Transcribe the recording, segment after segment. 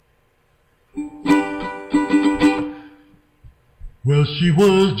Well, she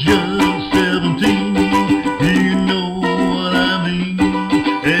was just 17, you know what I mean,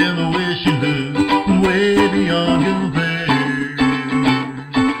 and the way she looked was way beyond compare.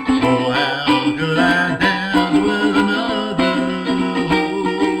 So how could I dance with another?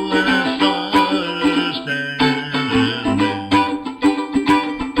 Oh, I saw her standing there.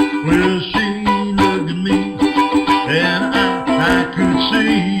 Well, she looked at me, and I could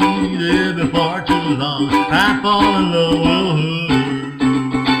see that before too long I'd fall in love with her.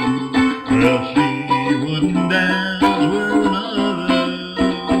 Well, she wouldn't dance with another.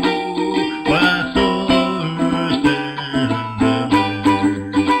 When I saw her standing there.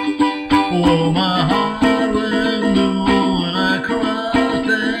 Oh, my heart went blue when I crossed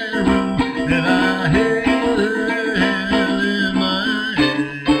that room, and I held her hand in my hand.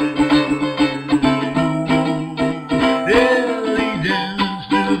 Yeah, we danced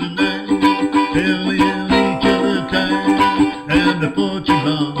through the night, and we held each other tight, and before too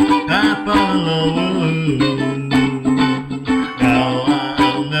long I fall in love with her. Now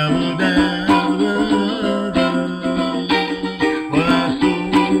I'll never dance with another. When I saw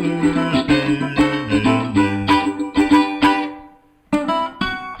her standing there.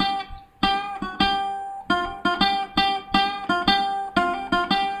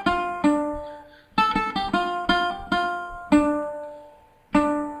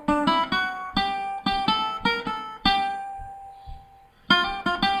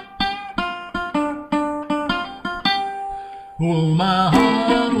 Oh, my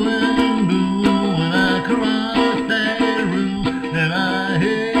heart went blue when I crossed that room, and I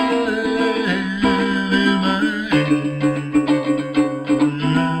held her hand in my hand.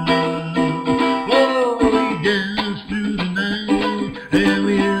 Oh, we danced through the night, and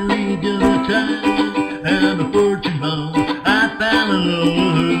we held each other tight, and before too long I fell in love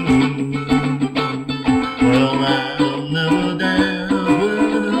with her. Well, I'll never dance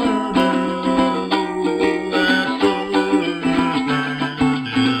with another.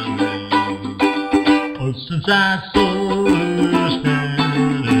 Since I saw her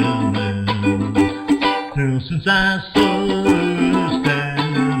standing there, since I saw